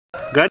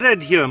Got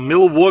it here,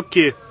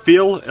 Milwaukee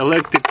Pill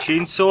electric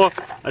chainsaw,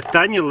 a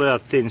tiny little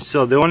thing.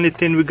 So the only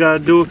thing we gotta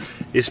do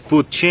is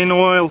put chain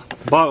oil,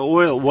 bar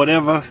oil,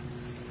 whatever.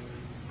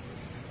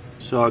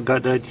 So I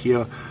got that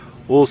here,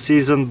 all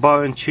season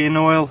bar and chain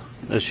oil.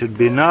 That should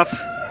be enough,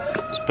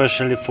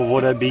 especially for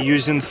what I be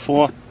using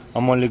for.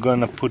 I'm only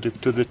gonna put it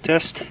to the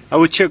test. I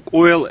will check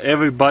oil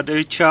every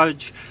battery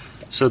charge,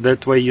 so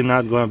that way you're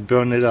not gonna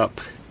burn it up.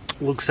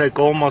 Looks like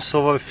almost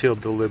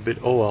overfilled a little bit.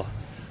 Oh well,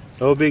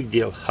 no big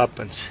deal,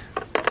 happens.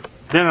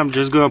 Then I'm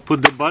just gonna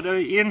put the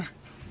battery in,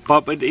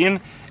 pop it in,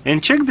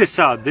 and check this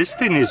out. This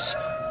thing is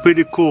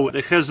pretty cool.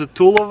 It has a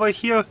tool over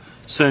here,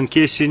 so in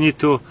case you need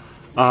to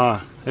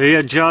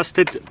readjust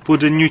it,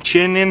 put a new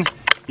chain in,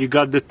 you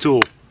got the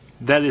tool.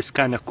 That is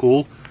kind of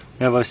cool.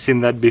 Never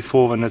seen that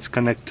before when it's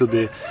connected to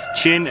the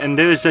chain. And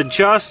there is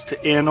adjust,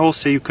 and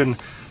also you can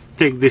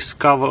take this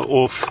cover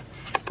off.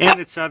 And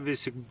it's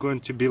obviously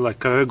going to be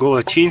like a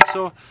regular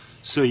chainsaw,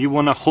 so you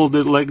want to hold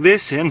it like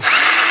this and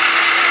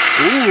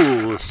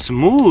ooh,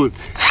 smooth.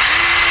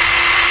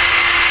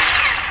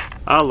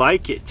 I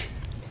like it.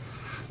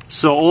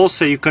 So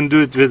also you can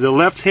do it with the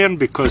left hand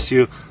because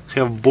you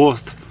have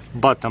both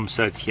bottoms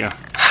right here.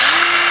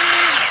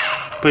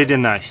 Pretty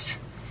nice.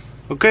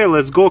 Okay,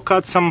 let's go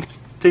cut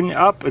something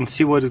up and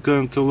see what it's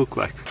going to look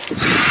like.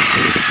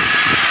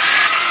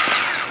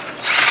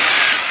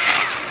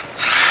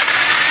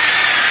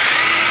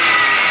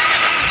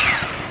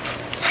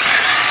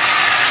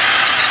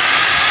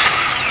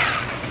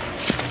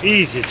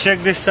 Easy, check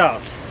this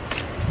out.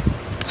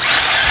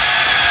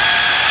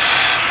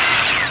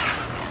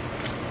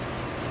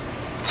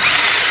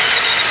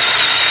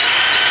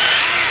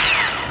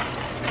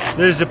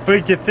 There's a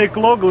pretty thick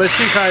log, let's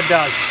see how it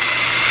does.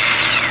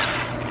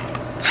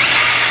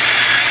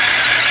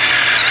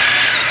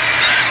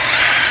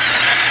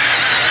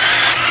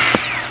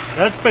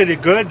 That's pretty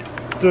good.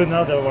 Do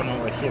another one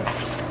over here.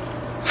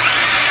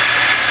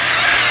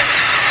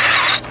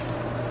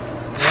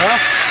 Yeah.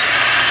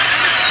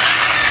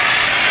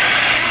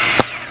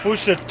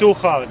 Push it too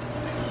hard.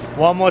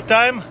 One more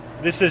time.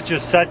 This is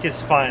just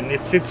satisfying.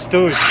 It sits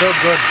too. It's so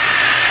good.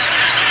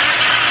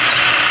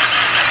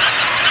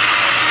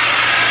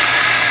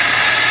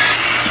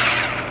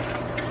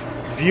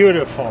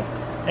 Beautiful.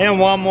 And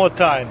one more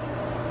time.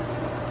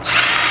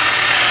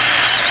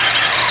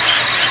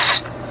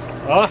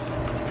 Oh.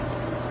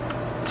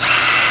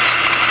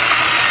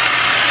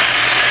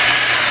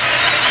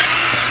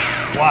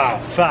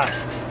 Wow,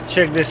 fast.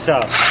 Check this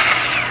out.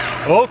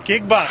 Oh,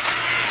 kickback.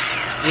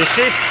 You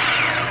see?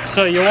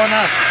 So you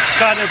wanna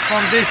cut it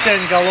from this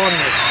angle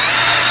only.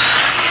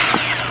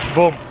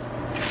 Boom.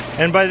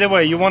 And by the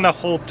way, you wanna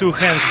hold two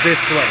hands this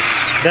way.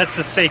 That's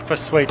the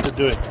safest way to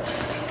do it.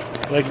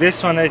 Like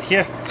this one right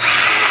here.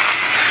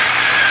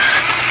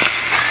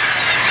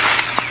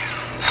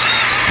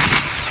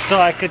 So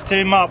I could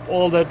trim up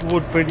all that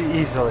wood pretty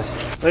easily.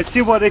 Let's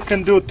see what it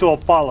can do to a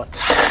pallet.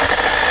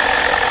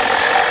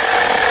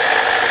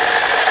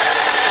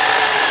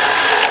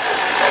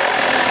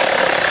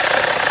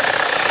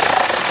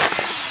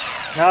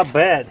 Not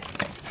bad.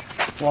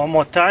 One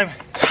more time.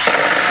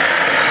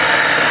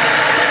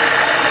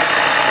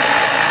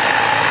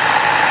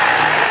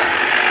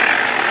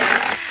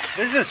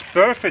 This is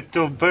perfect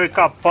to break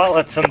up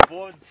pallets and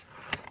boards,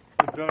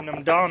 to burn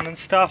them down and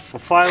stuff for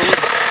firewood.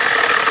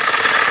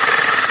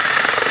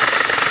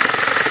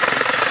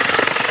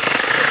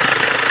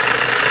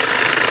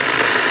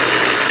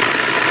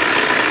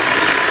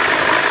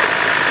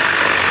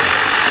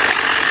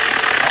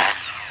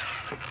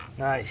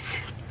 Nice.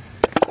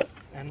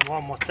 And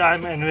one more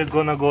time, and we're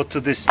gonna go to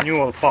this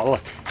newer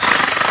pallet.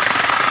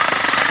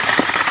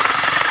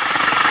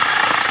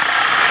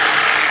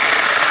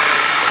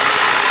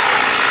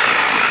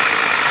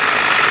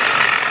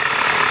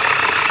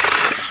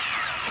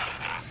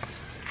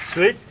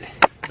 Sweet.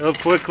 Real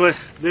quickly,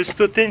 these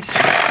two things.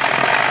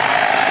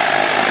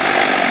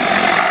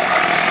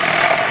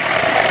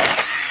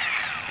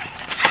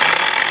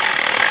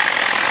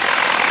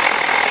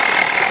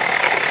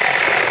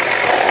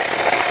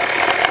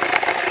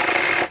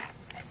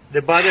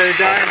 The battery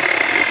died.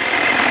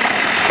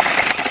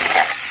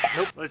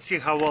 Nope. Let's see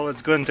how well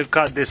it's going to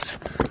cut this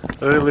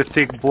really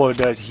thick board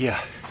right here.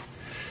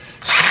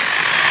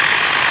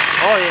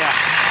 Oh yeah.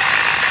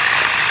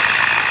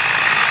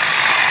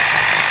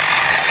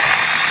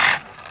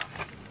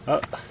 Oh,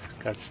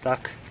 got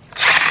stuck.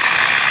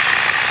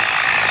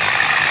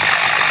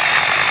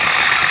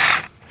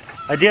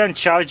 I didn't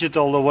charge it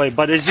all the way,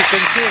 but as you can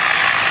see,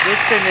 this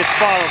thing is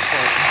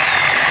powerful.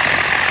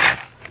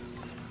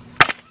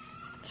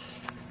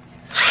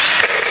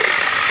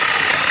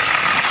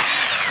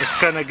 It's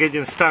kind of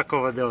getting stuck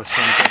over there or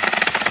something.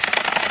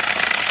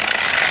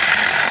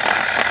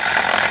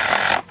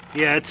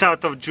 Yeah, it's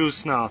out of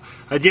juice now.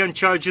 I didn't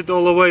charge it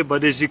all the way,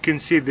 but as you can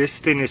see, this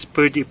thing is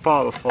pretty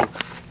powerful.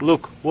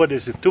 Look, what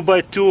is it?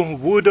 2x2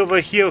 wood over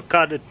here,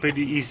 cut it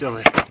pretty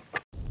easily.